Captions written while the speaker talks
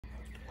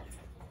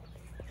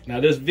Now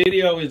this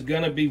video is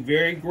gonna be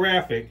very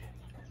graphic,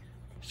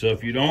 so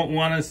if you don't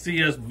want to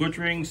see us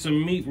butchering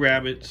some meat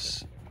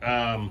rabbits,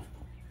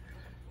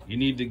 you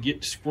need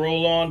to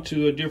scroll on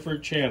to a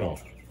different channel.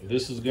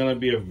 This is gonna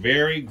be a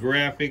very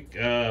graphic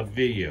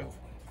video.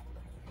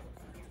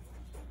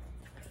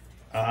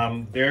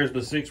 There's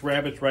the 6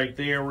 rabbits right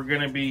there. We're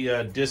gonna be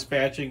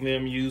dispatching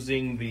them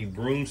using the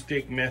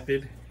broomstick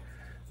method.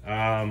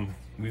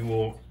 We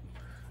will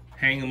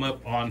hang them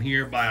up on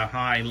here by a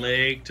hind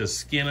leg to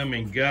skin them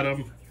and gut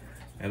them,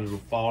 and it'll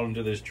fall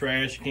into this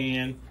trash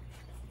can.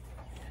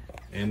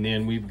 And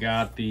then we've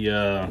got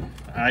the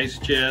ice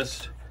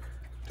chest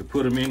to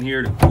put them in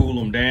here to cool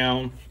them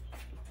down.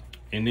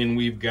 And then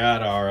we've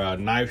got our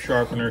knife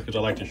sharpener, because I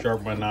like to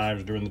sharpen my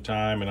knives during the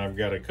time, and I've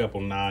got a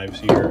couple knives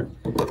here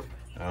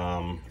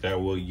that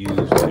we'll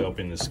use to help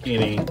in the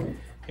skinning,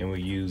 and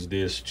we use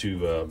this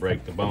to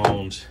break the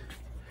bones.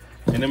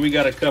 And then we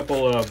got a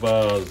couple of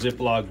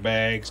Ziploc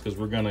bags, because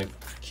we're gonna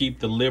keep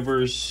the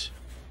livers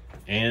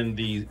and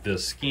the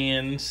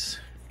skins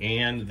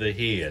and the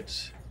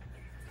heads.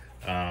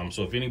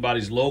 So if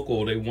anybody's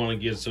local, they want to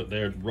get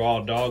their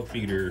raw dog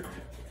feeder,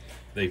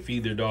 they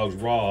feed their dogs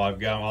raw,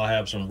 I'll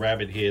have some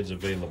rabbit heads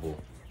available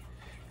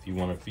if you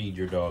want to feed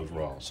your dogs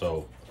raw.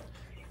 So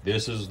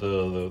this is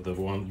the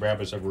one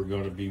rabbits that we're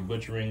going to be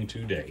butchering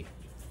today.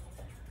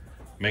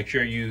 Make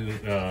sure you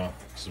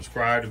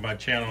subscribe to my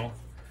channel,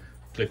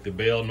 click the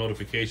bell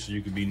notification so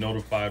you can be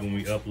notified when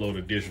we upload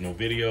additional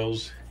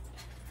videos,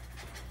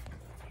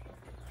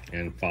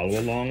 and follow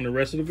along in the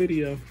rest of the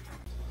video.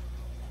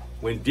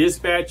 When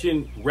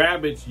dispatching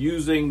rabbits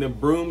using the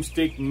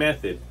broomstick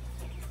method,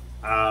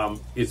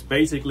 it's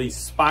basically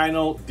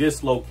spinal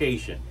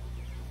dislocation.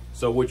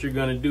 So what you're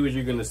gonna do is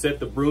you're gonna set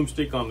the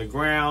broomstick on the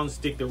ground,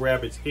 stick the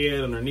rabbit's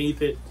head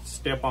underneath it,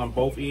 step on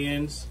both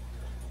ends,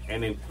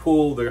 and then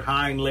pull their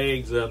hind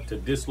legs up to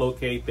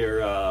dislocate their,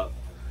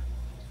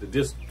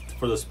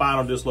 for the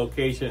spinal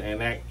dislocation,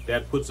 and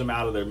that puts them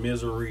out of their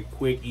misery,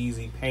 quick,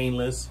 easy,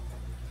 painless.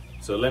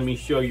 So let me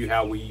show you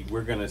how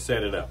we're gonna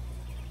set it up.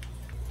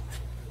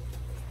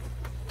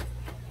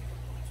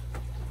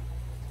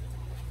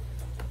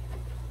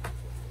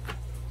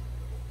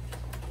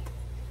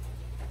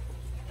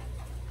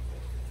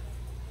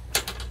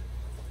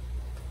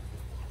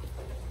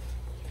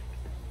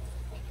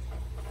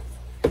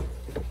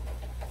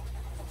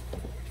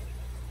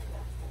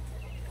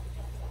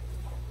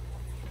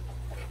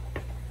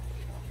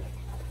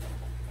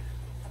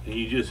 And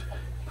you just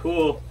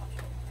pull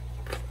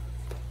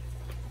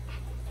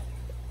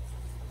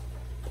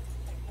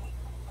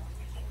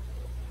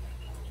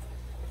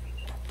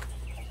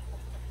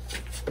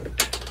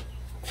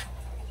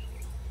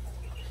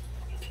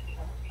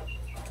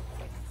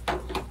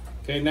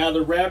Okay, now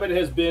the rabbit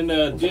has been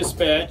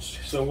dispatched,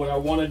 so what I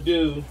want to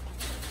do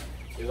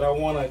is I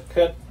want to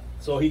cut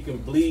so he can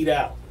bleed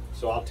out.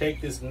 So I'll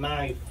take this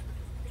knife,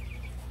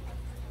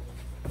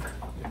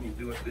 let me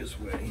do it this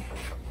way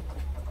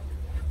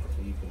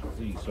so you can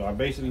see. So I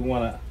basically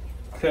want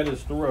to cut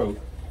his throat.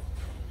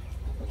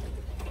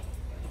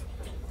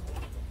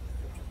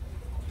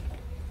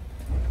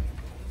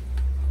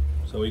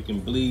 So he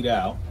can bleed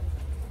out.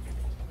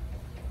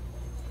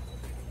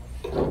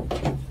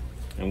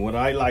 And what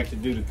I like to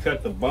do to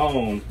cut the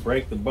bone,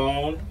 break the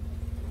bone,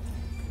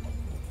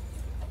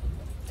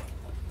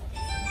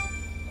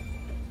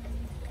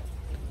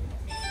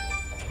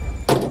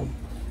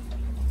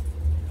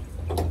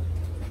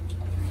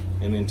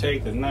 and then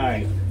take the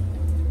knife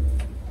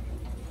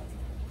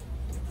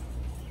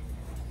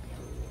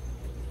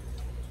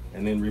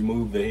and then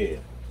remove the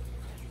head.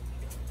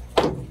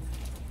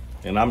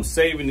 And I'm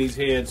saving these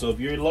heads, so if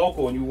you're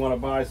local and you want to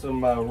buy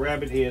some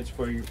rabbit heads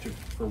for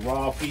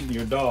raw feeding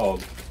your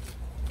dog,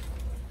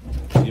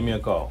 give me a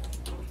call.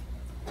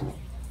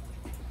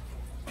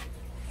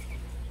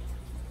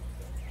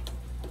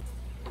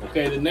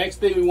 Okay, the next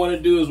thing we want to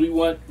do is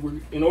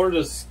in order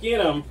to skin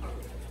them,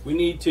 we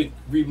need to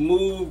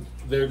remove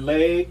their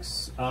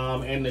legs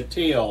and the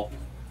tail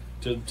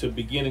to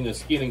beginning the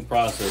skinning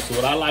process. So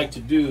what I like to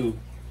do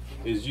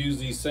is use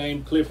these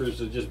same clippers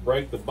to just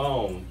break the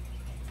bone.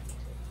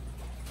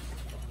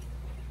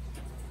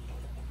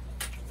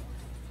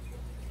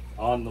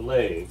 On the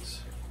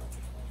legs.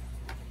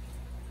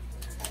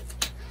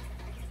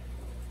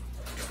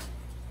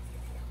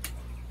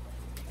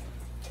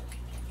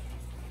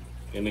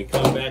 And then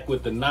come back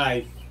with the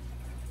knife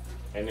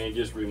and then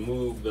just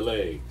remove the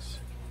legs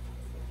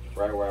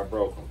right where I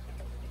broke them.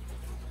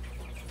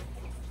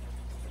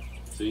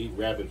 See,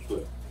 rabbit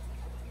foot.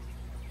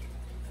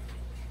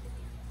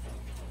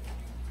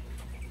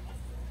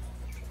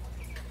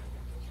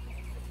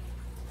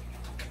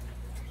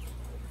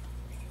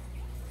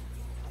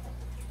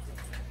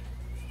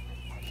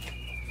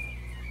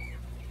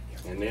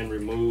 And then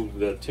remove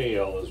the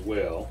tail as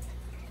well.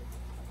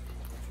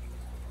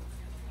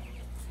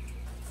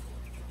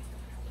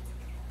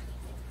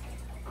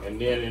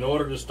 And then in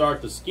order to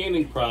start the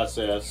skinning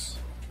process,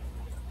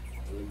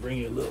 let me bring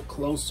you a little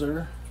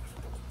closer.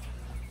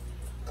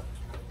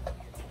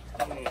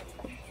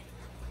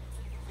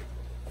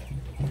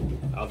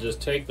 I'll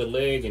just take the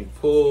leg and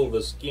pull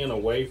the skin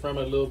away from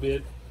it a little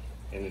bit,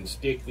 and then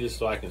stick this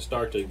so I can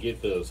start to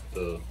get the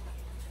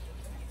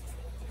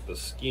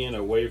skin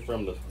away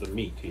from the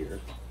meat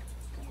here.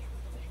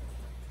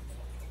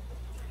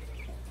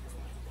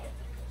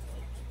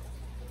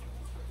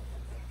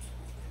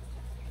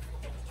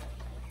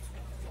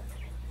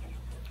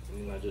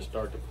 And I just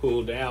start to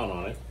pull down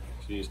on it.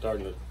 See, it's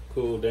starting to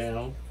pull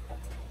down.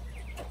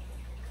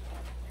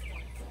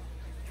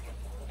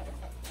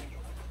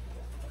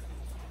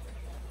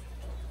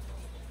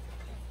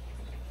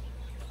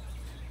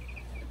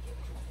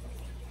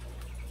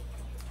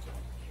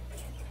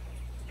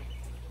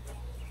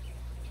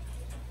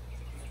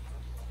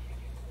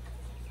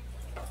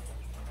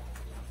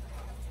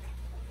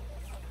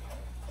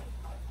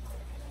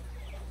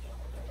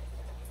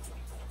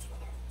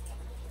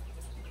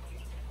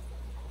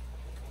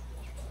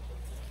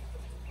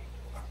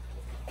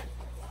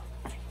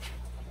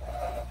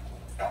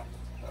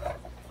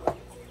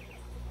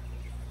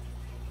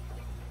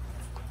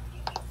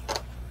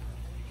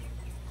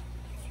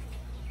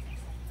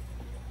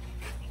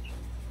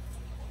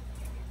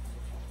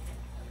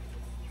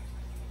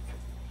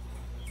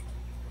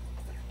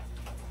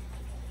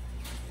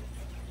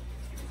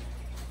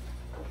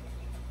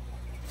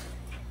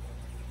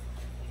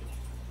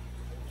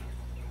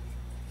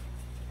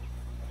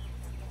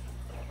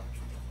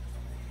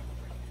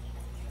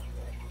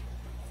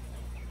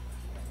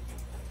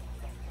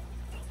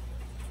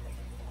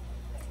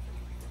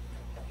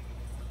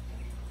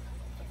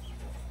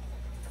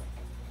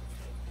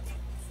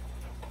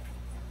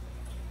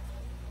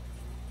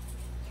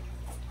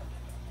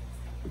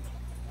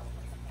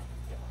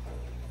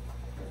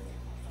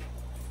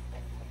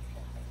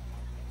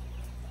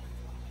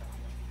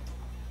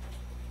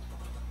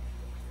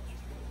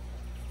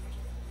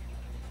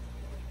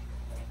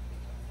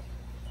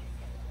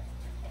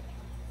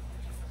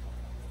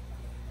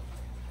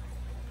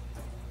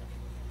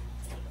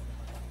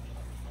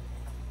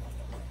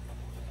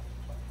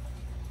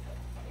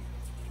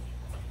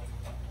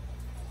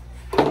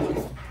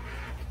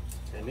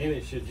 And then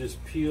it should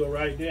just peel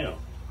right down.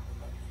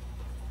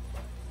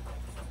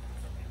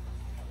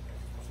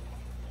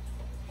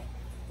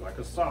 Like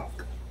a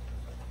sock.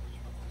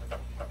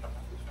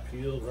 Just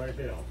peels right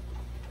down.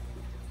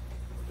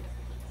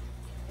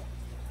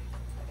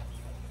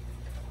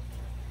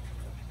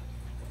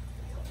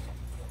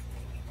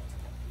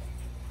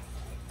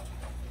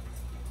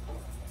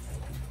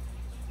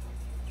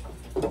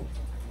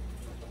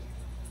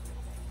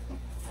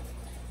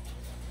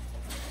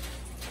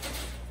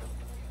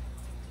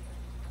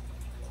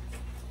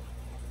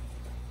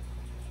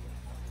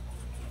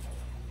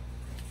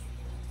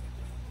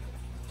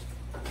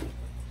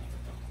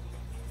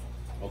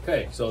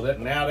 Okay, so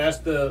now that's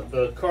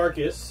the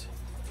carcass.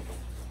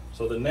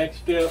 So the next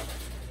step,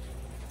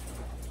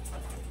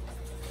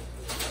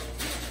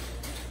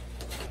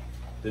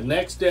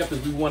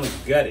 is we want to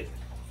gut it.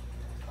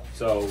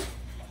 So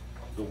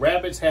the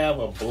rabbits have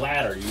a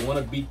bladder. You want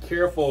to be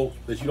careful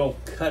that you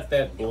don't cut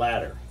that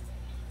bladder.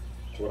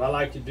 So what I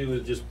like to do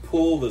is just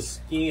pull the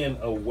skin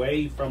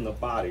away from the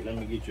body. Let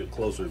me get you a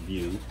closer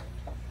view.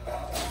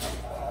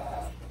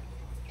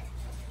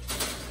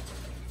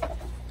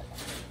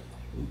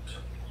 Oops.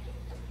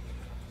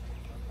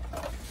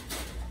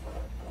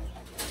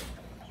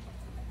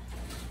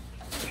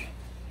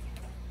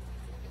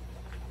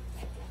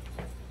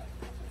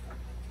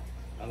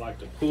 I like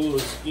to pull the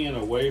skin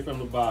away from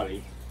the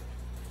body,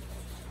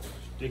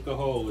 stick a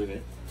hole in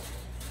it,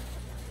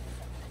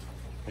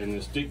 and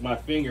then stick my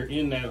finger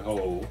in that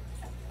hole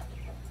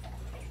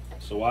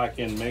so I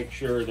can make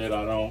sure that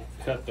I don't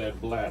cut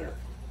that bladder.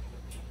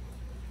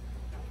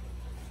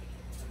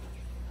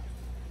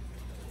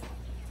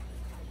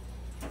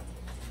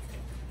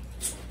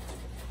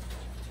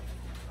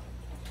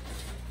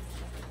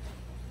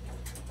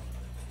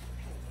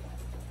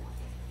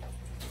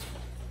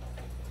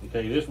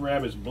 Okay, this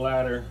rabbit's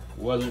bladder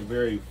wasn't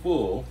very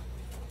full,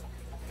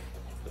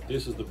 but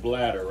this is the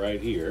bladder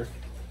right here.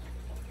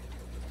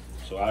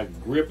 So I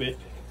grip it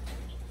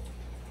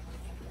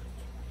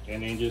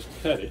and then just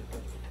cut it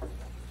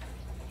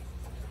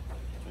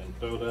and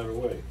throw that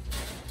away.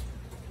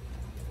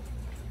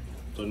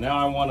 So now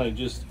I want to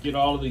just get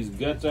all of these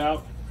guts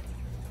out.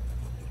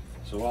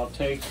 So I'll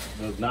take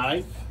the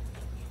knife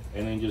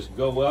and then just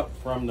go up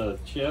from the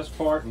chest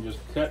part and just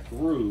cut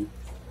through.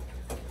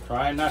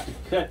 Try not to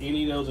cut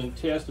any of those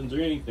intestines or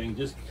anything,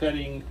 just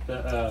cutting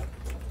the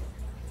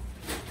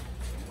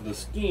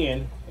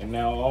skin, and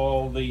now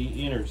all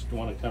the innards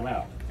want to come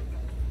out.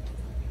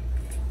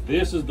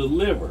 This is the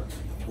liver.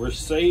 We're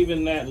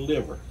saving that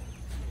liver.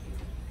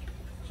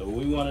 So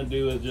what we want to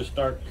do is just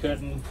start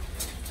cutting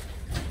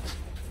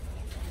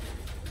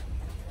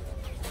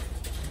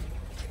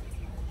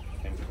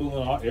and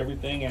pulling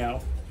everything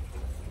out.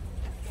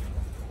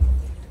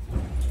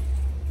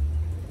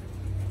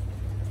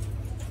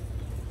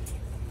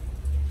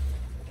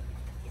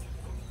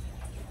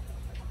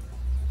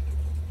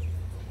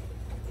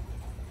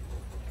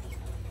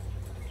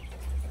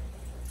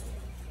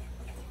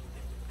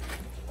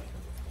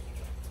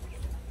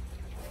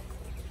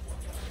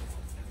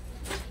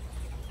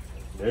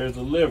 There's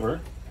the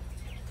liver.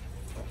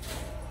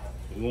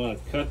 We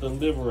want to cut the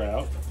liver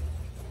out.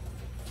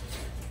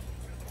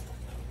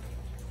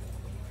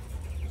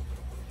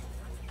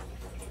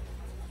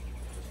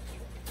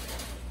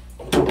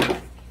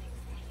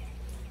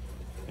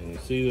 And you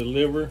see the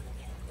liver?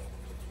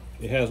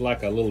 It has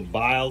like a little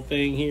bile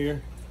thing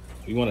here.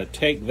 We want to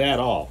take that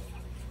off.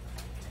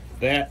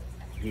 That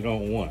we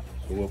don't want.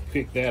 So we'll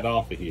pick that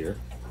off of here.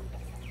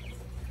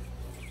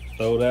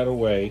 Throw that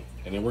away.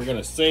 And then we're going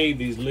to save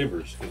these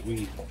livers because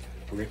we're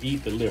going to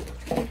eat the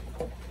liver.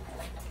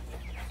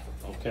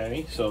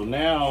 Okay, so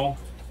now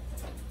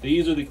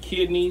these are the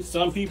kidneys.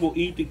 Some people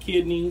eat the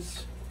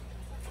kidneys.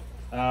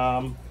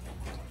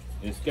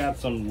 It's got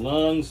some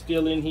lungs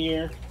still in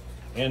here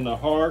and the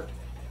heart.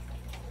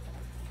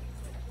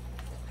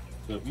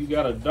 So if you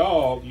got a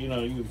dog, you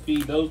know, you can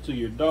feed those to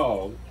your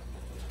dog.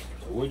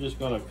 So we're just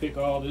going to pick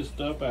all this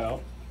stuff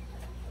out.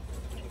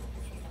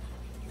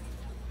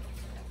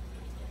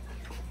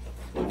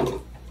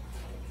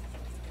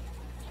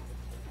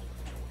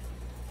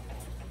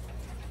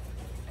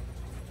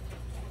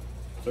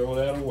 Throw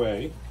that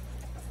away.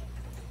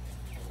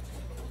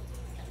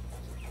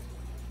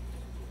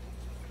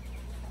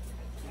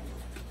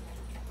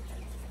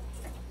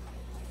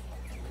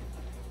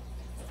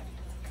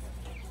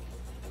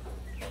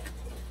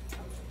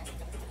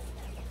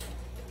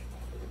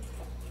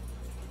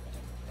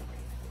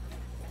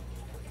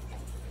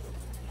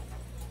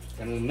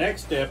 And the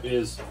next step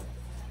is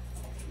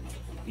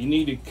you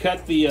need to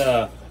cut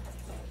the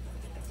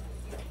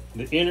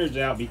innards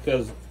out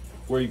because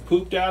where you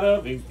pooped out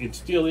of, it's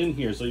still in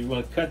here, so you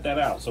want to cut that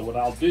out. So what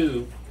I'll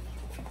do,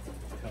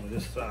 come to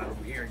this side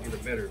over here and get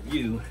a better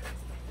view,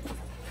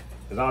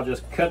 is I'll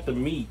just cut the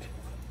meat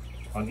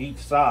on each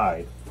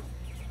side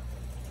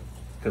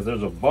because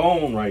there's a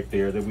bone right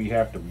there that we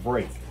have to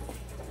break.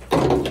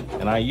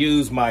 And I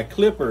use my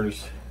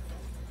clippers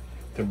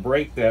to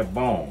break that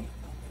bone.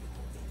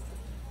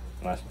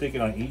 And I stick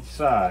it on each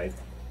side,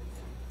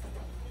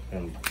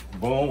 and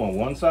boom on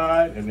one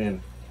side, and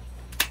then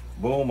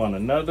boom on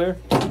another.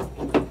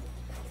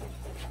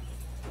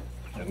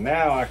 And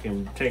now I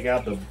can take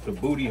out the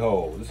booty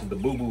hole. This is the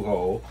boo-boo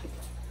hole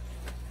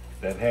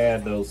that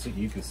had those,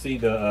 you can see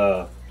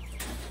it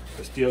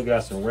still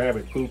got some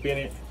rabbit poop in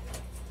it.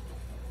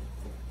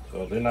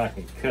 So then I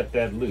can cut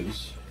that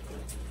loose.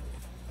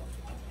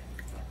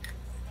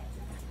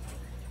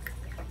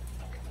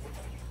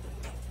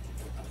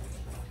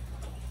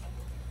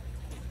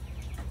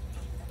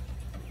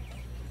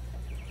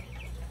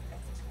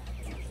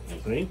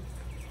 See?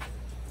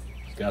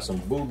 It's got some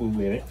boo-boo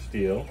in it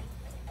still.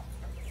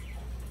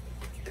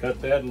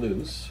 Cut that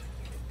loose.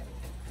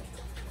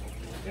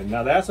 And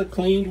now that's a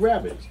cleaned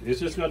rabbit. It's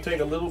just gonna take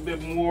a little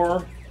bit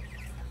more,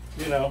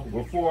 you know,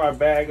 before I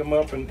bag them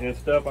up and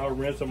stuff, I'll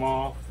rinse them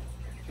off.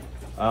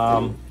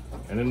 And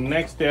then the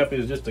next step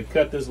is just to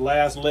cut this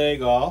last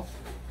leg off.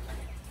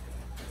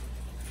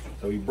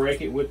 So we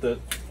break it with the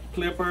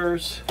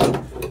clippers.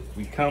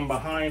 We come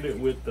behind it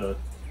with the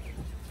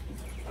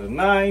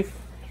knife.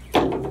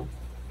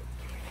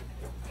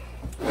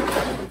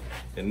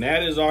 And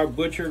that is our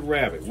butchered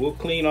rabbit. We'll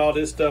clean all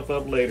this stuff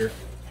up later,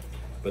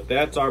 but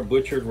that's our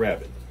butchered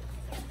rabbit.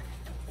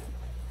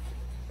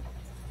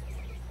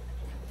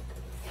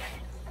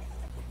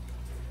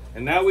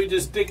 And now we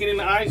just stick it in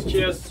the ice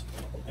chest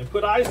and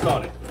put ice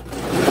on it.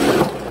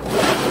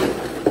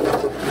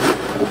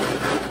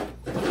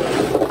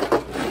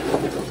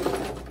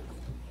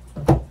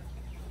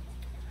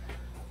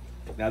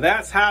 Now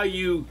that's how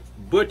you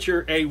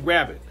butcher a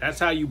rabbit. That's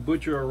how you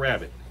butcher a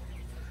rabbit.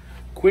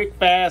 Quick,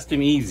 fast,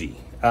 and easy.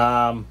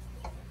 And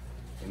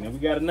then we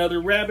got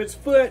another rabbit's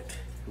foot.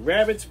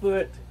 Rabbit's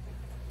foot.